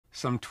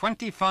Some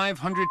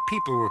 2,500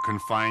 people were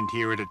confined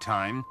here at a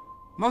time,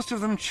 most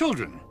of them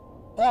children,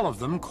 all of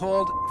them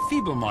called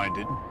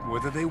feeble-minded,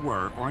 whether they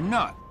were or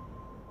not.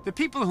 The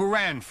people who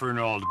ran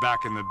Fernald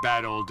back in the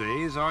bad old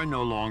days are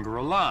no longer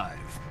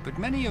alive, but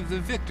many of the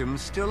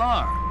victims still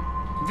are.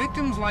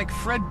 Victims like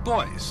Fred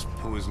Boyce,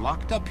 who was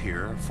locked up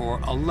here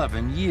for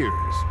 11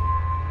 years.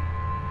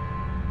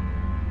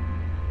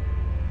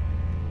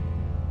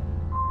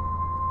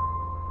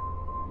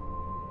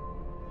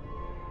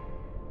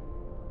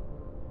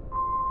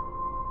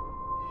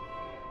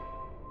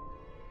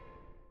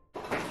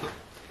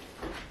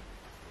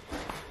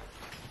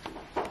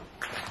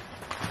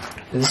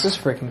 This is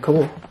freaking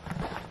cool.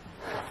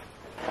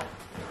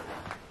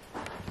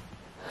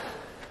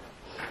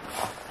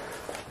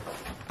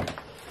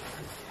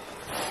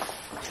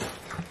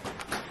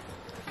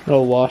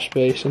 Little wash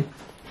basin.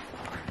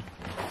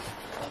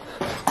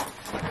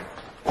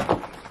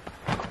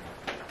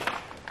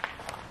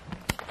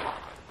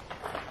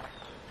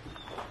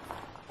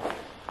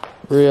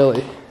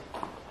 Really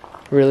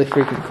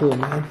freaking cool,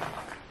 man.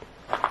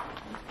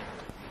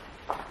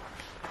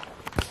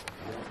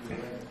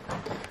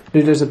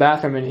 Dude, there's a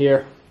bathroom in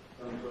here.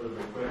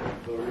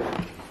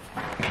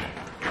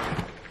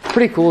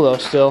 Pretty cool though,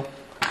 still.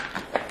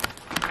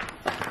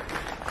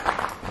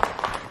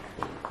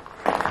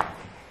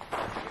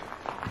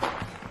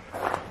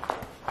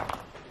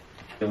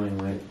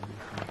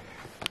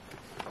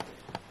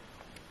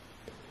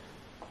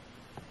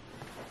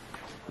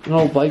 An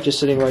old bike just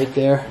sitting right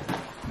there.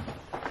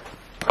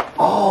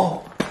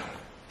 Oh,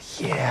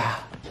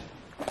 yeah.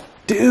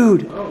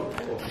 Dude. Oh,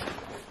 cool.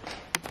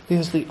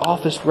 Here's the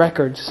office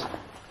records.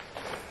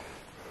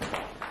 I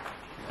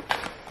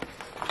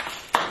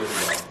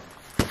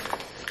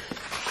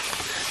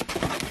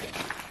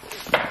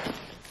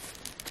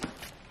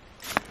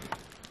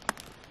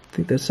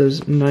think that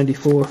says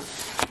 94.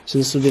 So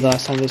this will be the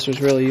last time this was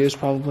really used,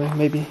 probably.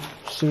 Maybe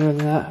sooner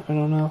than that. I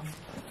don't know.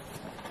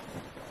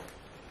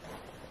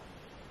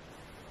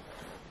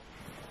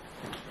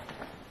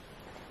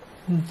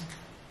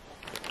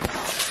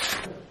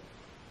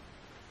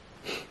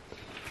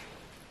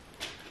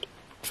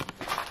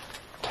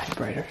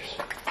 Typewriters.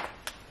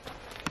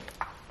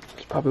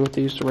 It's probably what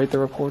they used to write the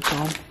reports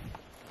on.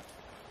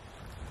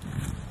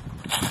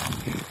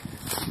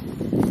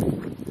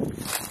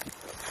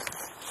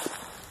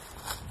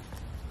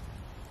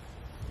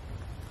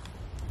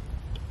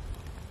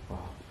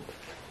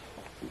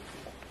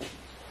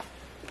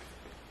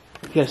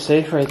 You got a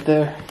safe right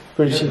there.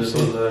 Pretty cheap safe. This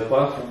was the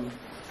classroom.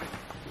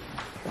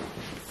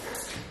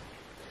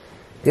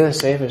 You're the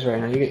safest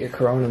right now. You get your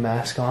corona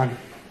mask on.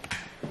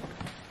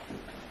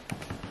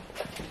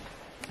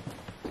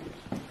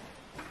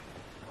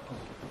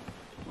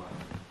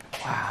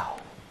 Wow.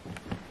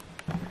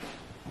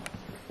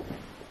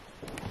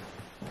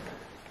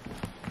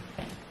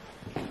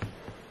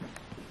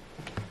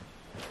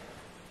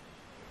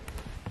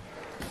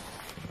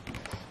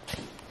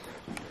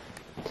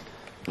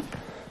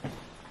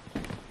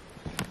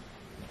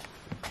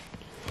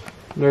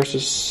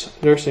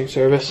 Nursing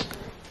service.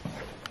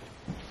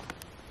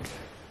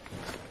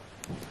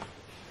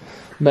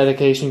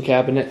 Medication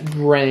cabinet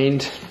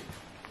drained.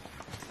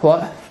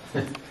 What?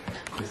 They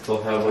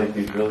still have like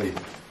these really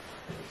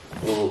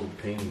little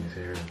paintings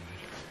here.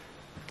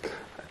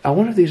 I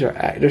wonder if these are.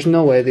 There's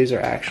no way these are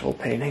actual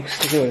paintings.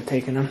 They would have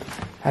taken them.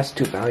 That's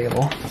too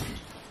valuable.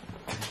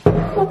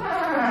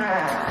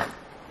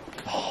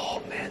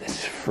 Oh man, this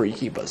is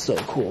freaky but so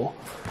cool.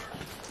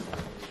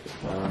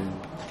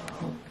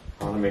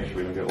 I want to make sure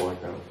we don't get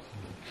locked out.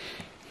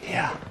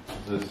 Yeah.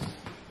 You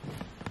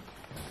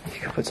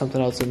could put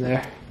something else in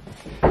there.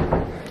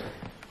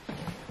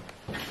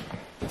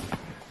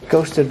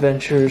 Ghost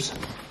Adventures.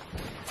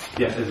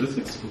 Yeah, is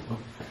this a... Wait,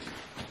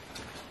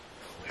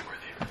 were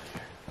they right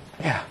there?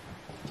 Yeah.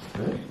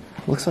 Really?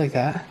 Looks like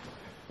that.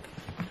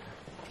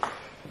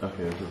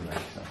 Okay, this is nice.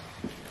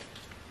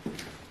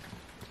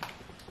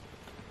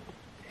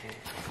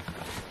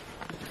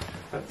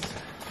 That's...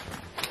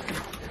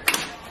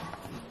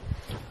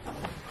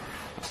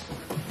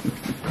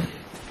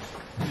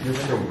 This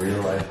is like a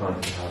real life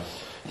haunted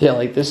house. Yeah,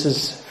 like this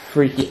is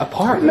freaky.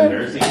 Apartment?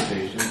 There's a nursing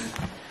station.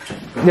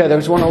 Yeah, there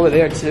was one over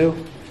there too.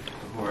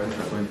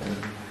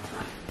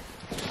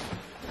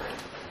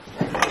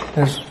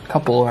 There's a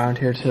couple around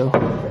here too.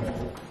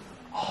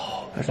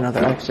 Oh, there's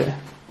another exit.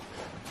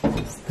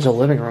 There's a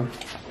living room.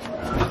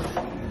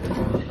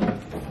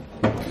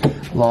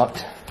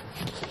 Locked.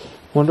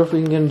 Wonder if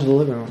we can get into the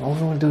living room. All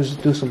we want to do is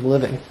do some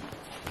living.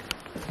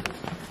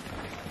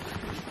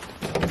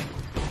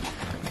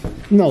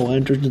 No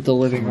entrance to the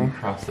living room.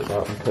 Crossed it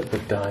out and put the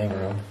dining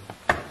room.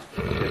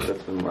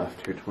 That's been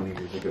left here 20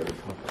 years ago.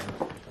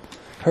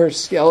 Her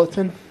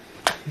skeleton.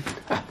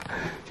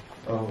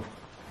 Oh.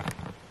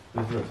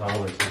 This is a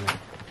tower.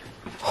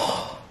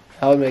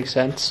 That would make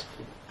sense.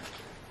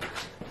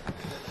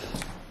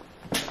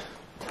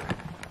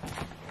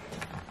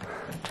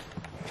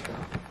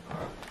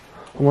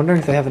 I'm wondering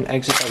if they have an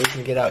exit that we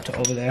can get out to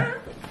over there.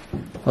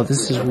 Oh,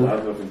 this is...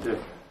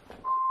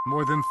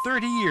 More than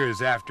 30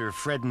 years after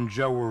Fred and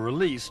Joe were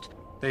released,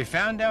 they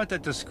found out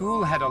that the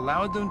school had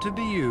allowed them to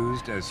be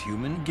used as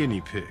human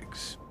guinea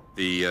pigs.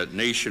 The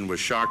nation was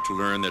shocked to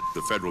learn that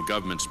the federal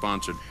government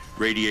sponsored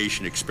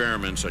radiation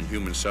experiments on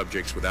human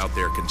subjects without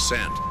their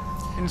consent.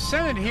 In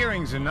Senate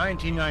hearings in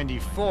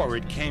 1994,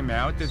 it came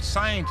out that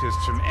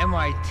scientists from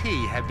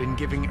MIT had been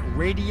giving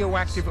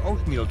radioactive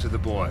oatmeal to the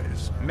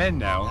boys, men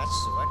now,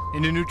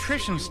 in a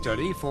nutrition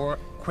study for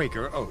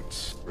Quaker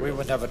oats. We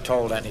were never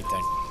told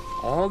anything.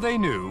 All they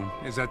knew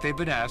is that they'd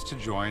been asked to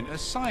join a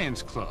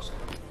science club.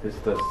 This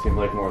does seem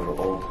like more of the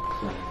old.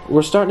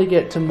 We're starting to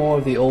get to more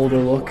of the older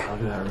look. Look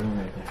at that room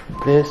right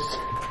there.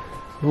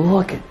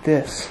 Look at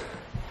this.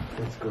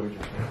 That's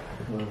gorgeous.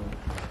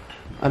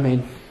 I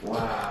mean,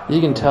 Wow.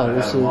 you can tell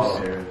this I had a model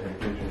here in the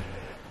picture.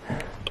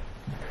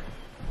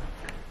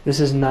 this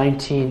is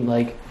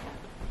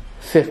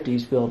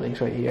 50s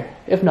buildings right here,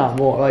 if not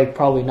more, like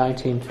probably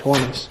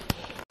 1920s.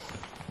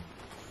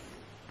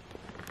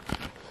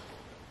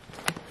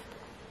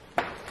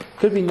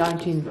 Could be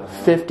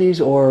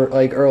 1950s or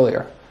like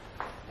earlier,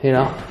 you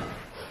know.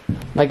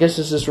 I guess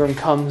as this room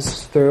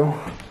comes through,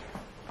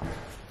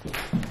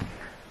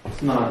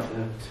 It's not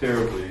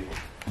terribly.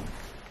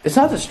 it's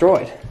not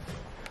destroyed.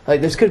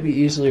 Like this could be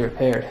easily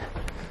repaired.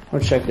 I'll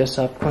check this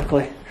up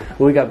quickly.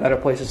 We got better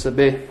places to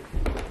be.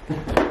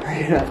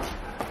 Yeah.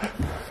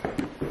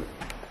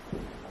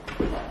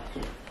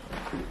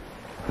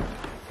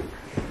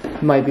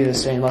 Might be the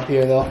same up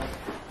here though.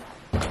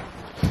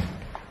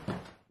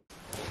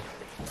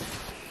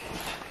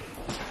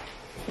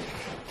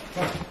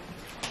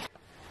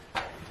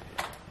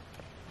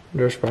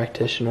 Nurse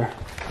practitioner.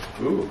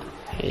 Ooh.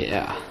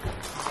 Yeah.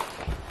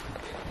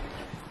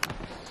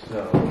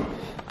 So.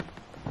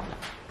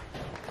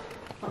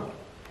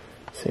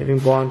 Saving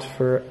bonds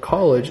for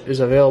college is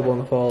available in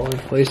the following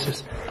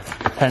places: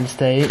 Penn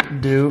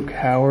State, Duke,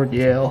 Howard,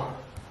 Yale,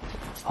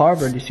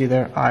 Harvard. You see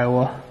there,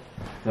 Iowa.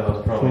 That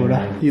was probably.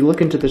 Florida. You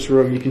look into this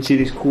room, you can see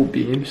these cool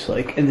beams,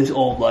 like in this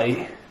old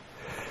light.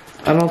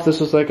 I don't know if this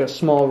was like a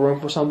small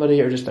room for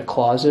somebody or just a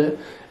closet.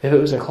 If it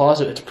was a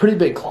closet, it's a pretty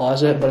big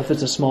closet, but if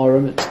it's a small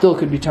room, it still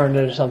could be turned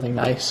into something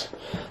nice.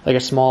 Like a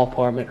small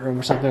apartment room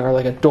or something, or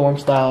like a dorm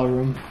style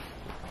room.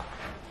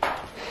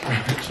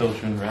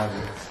 Children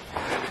rabbits.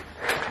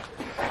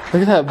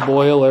 Look at that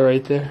boiler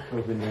right there.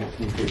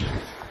 COVID-19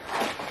 patients.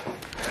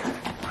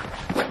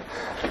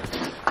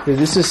 Dude,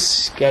 this is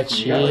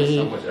sketchy. You got like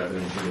so much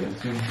evidence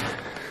against you.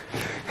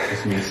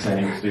 Just me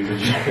saying stupid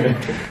shit.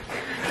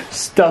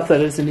 Stuff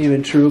that isn't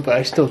even true, but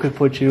I still could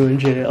put you in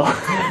jail.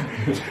 I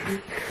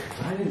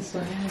didn't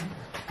say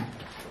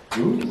it.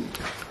 Ooh.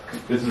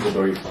 This is the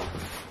door you saw.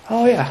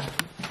 Oh yeah.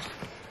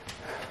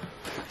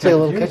 It's like a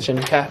little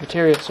kitchen,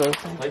 cafeteria sort of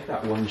thing. I like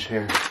that one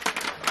chair.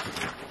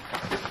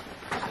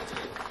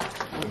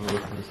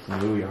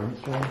 Louis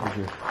Armstrong,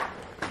 you're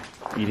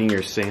eating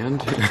your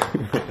sand.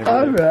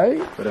 Alright.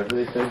 Whatever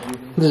they fed you.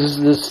 This is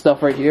this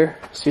stuff right here,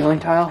 ceiling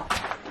tile.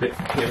 They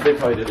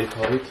probably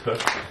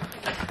took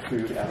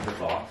food out of the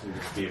box and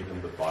just gave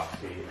them the box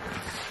to eat.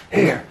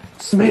 Here,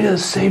 it's made of the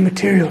same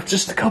material.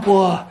 Just a couple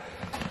of...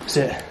 What's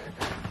it?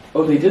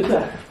 Oh, they did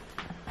that.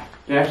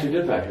 They actually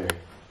did that here.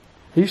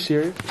 Are you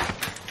serious?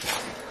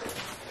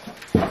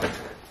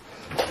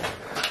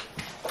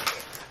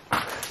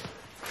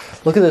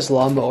 Look at this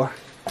lawnmower.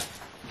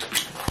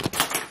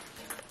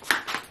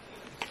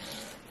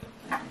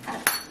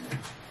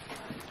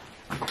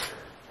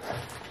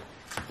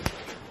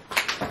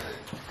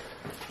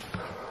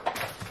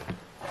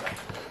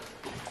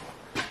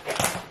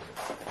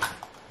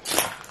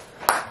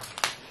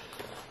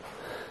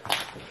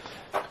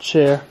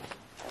 Chair.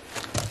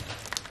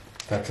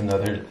 That's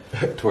another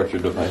torture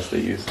device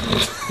they use.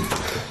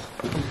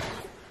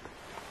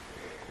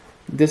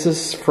 This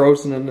is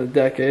frozen in a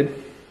decade.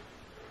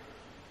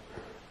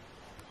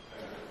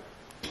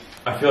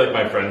 I feel like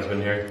my friend's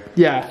been here.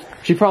 Yeah,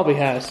 she probably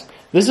has.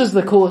 This is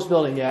the coolest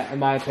building yet, in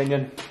my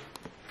opinion.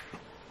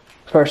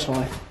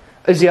 Personally.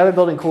 Is the other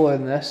building cooler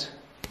than this?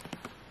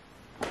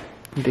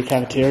 The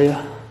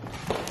cafeteria.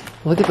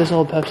 Look at this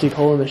old Pepsi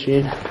Cola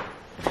machine.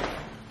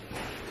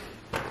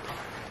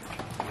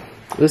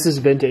 This is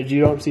vintage.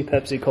 You don't see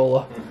Pepsi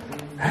Cola.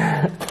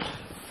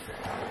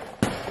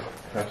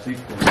 Pepsi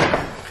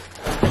Cola.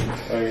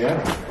 Oh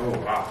yeah? Oh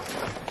wow.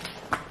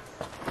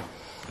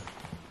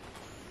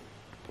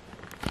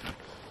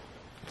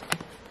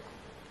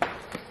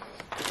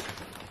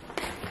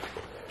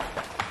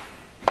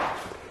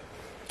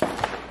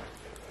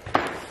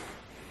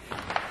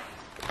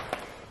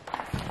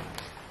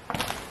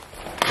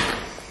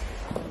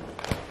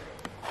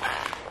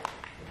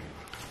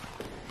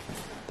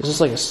 This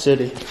is like a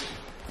city.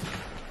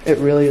 It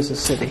really is a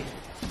city.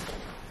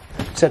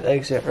 It's an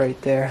exit right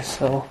there,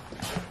 so.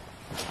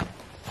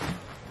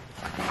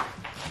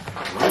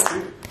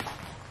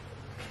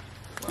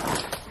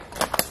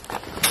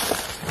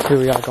 Here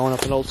we are going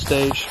up an old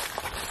stage.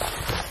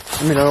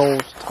 I mean, an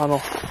old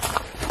tunnel.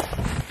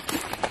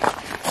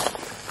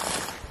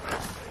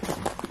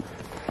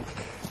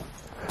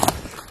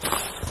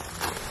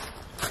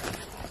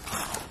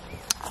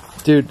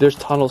 Dude, there's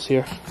tunnels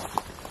here.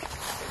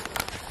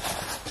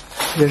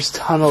 There's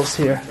tunnels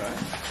here.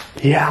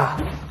 Yeah.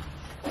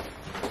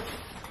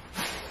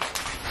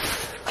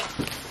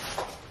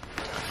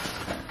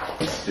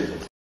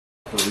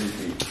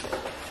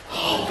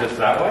 Just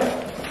that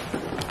way?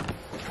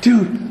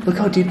 Dude, look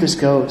how deep this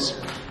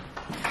goes.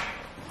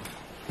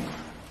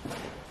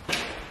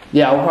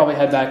 Yeah, we'll probably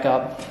head back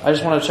up. I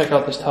just want to check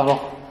out this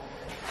tunnel.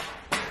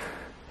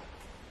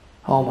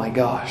 Oh my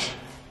gosh.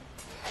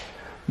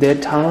 They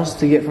had tunnels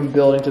to get from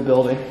building to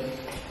building.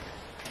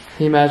 Can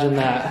you imagine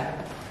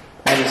that?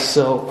 That is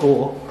so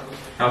cool.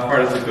 How far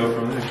does it go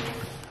from there?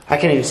 I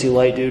can't even see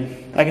light, dude.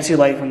 I can see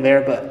light from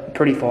there, but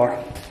pretty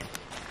far.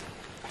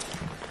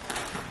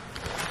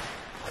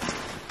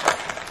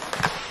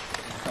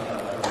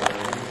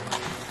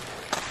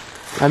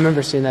 I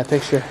remember seeing that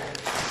picture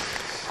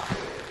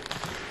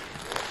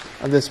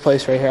of this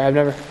place right here. I've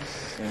never...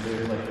 And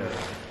there's like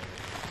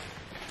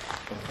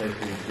a place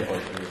where you get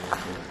like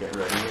get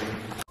ready.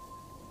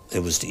 It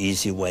was the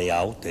easy way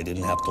out. They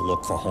didn't have to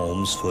look for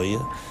homes for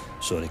you,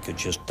 so they could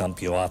just dump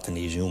you off in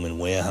these human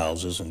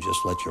warehouses and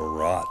just let you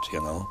rot,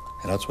 you know?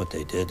 And that's what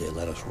they did. They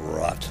let us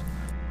rot.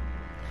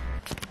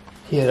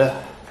 He had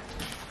a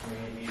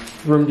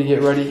room to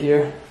get ready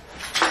here.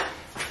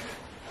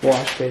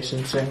 Wash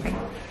basin, sink.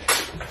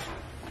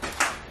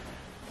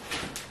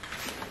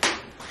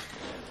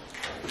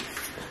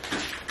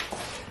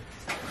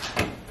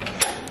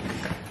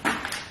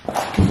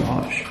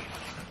 Gosh.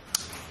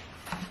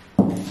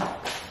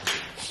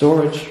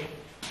 Storage.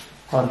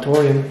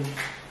 Auditorium.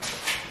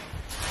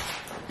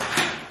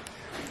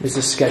 This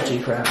is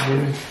sketchy crap,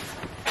 dude.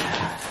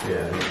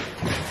 Yeah.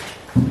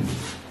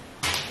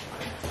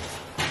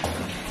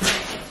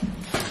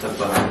 That's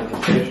behind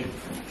the stage.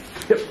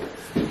 Yep.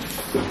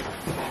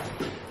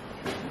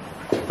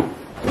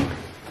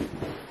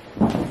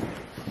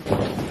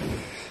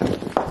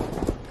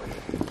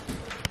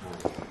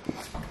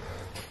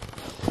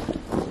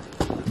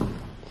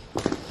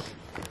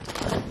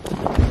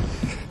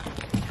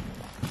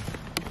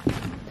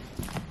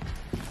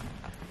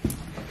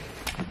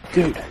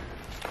 Dude.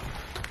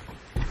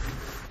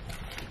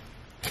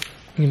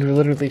 You can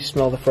literally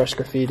smell the fresh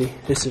graffiti.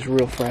 This is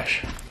real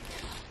fresh.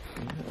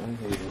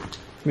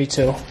 Me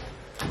too.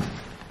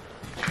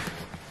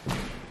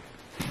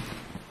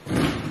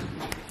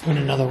 And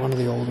another one of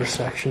the older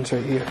sections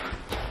right here.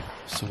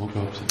 So we'll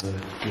go up to the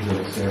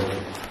stairway.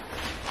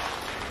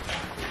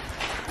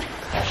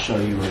 I'll show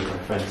you where our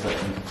friend's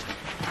sitting.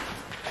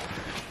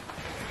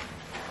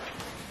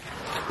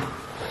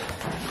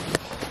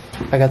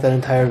 I got that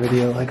entire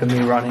video like of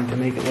me running to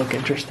make it look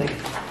interesting.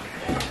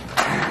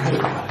 I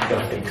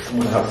gotta think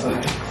someone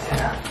outside.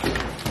 Yeah.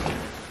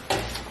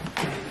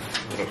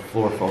 The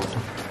floor falls.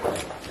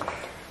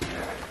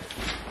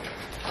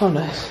 Oh,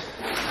 nice.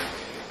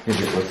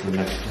 Maybe it was the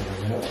next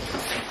one.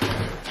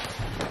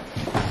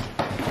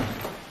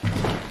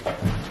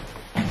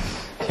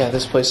 Yeah,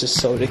 this place is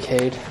so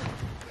decayed.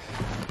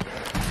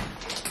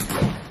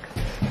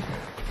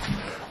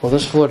 Well,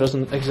 this floor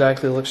doesn't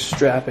exactly look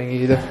strapping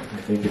either. I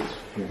think it's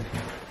here.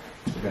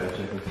 We gotta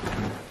check this.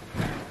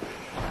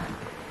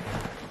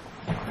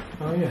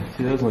 Oh yeah,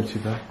 see, that doesn't look too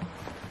bad.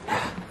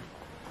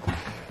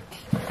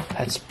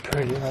 That's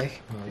pretty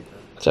like...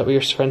 Is that what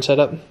your friend set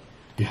up?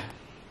 Yeah.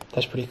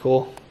 That's pretty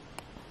cool.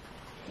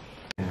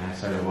 And I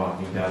started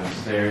walking down the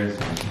stairs.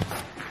 I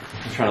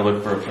was trying to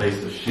look for a place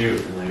to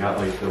shoot, and I got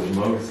like the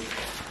most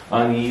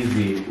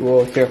uneasy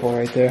Whoa, careful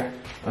right there.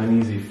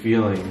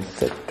 feelings. Is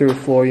that through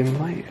floor you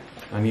might?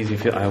 I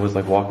was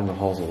like walking the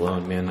halls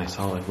alone, man. I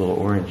saw like little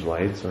orange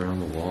lights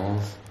around the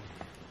walls.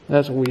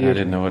 That's I weird.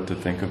 didn't know what to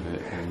think of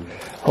it. And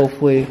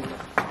Hopefully...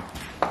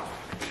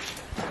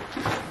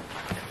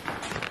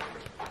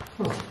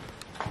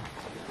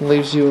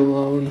 leaves you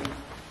alone.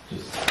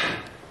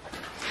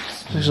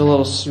 There's a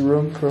little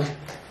room for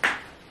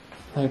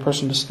like a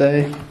person to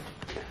stay.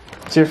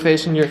 So you're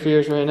facing your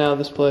fears right now,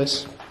 this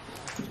place.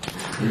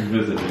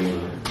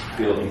 revisiting the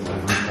feelings I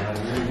once had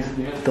again.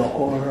 Yeah. The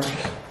horrors.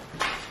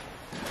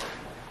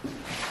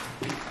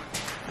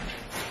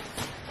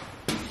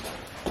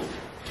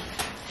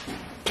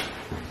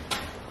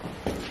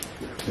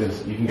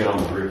 Yes, you can get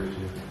on the roof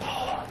too.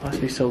 Oh, it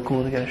must be so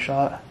cool to get a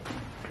shot.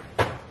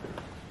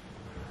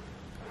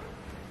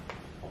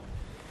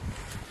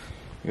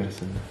 You gotta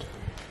send that.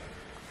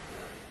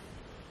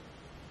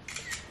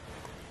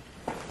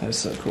 That is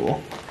so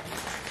cool.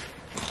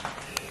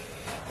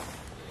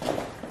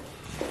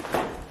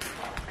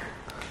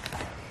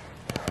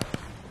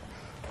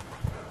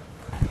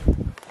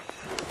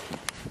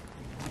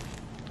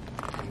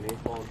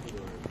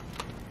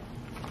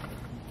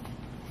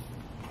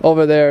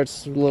 Over there,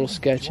 it's a little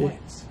sketchy.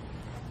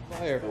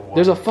 Fire.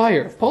 There's a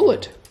fire. Pull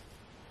it.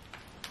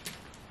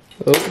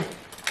 Oh.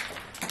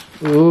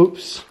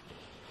 Oops.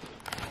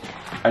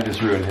 I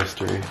just ruined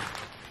history.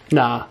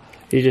 Nah,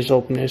 you just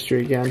opened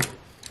history again.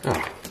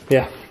 Oh.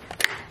 Yeah.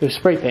 It was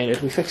spray painted.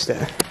 We fixed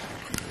it.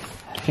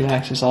 I can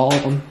access all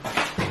of them.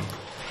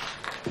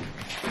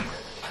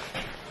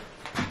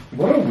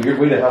 What a weird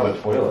way to have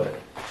a toilet.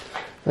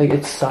 Like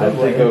it's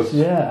sideways. goes-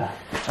 Yeah.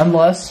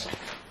 Unless.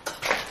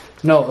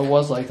 No, it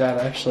was like that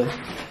actually.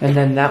 And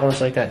then that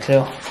was like that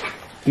too.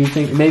 Do you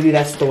think maybe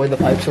that's the way the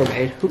pipes were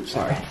made? Oops,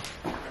 sorry.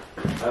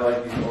 I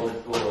like these old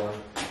school ones.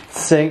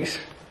 Sinks.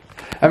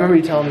 I remember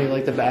you telling me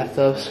like the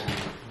bathtubs.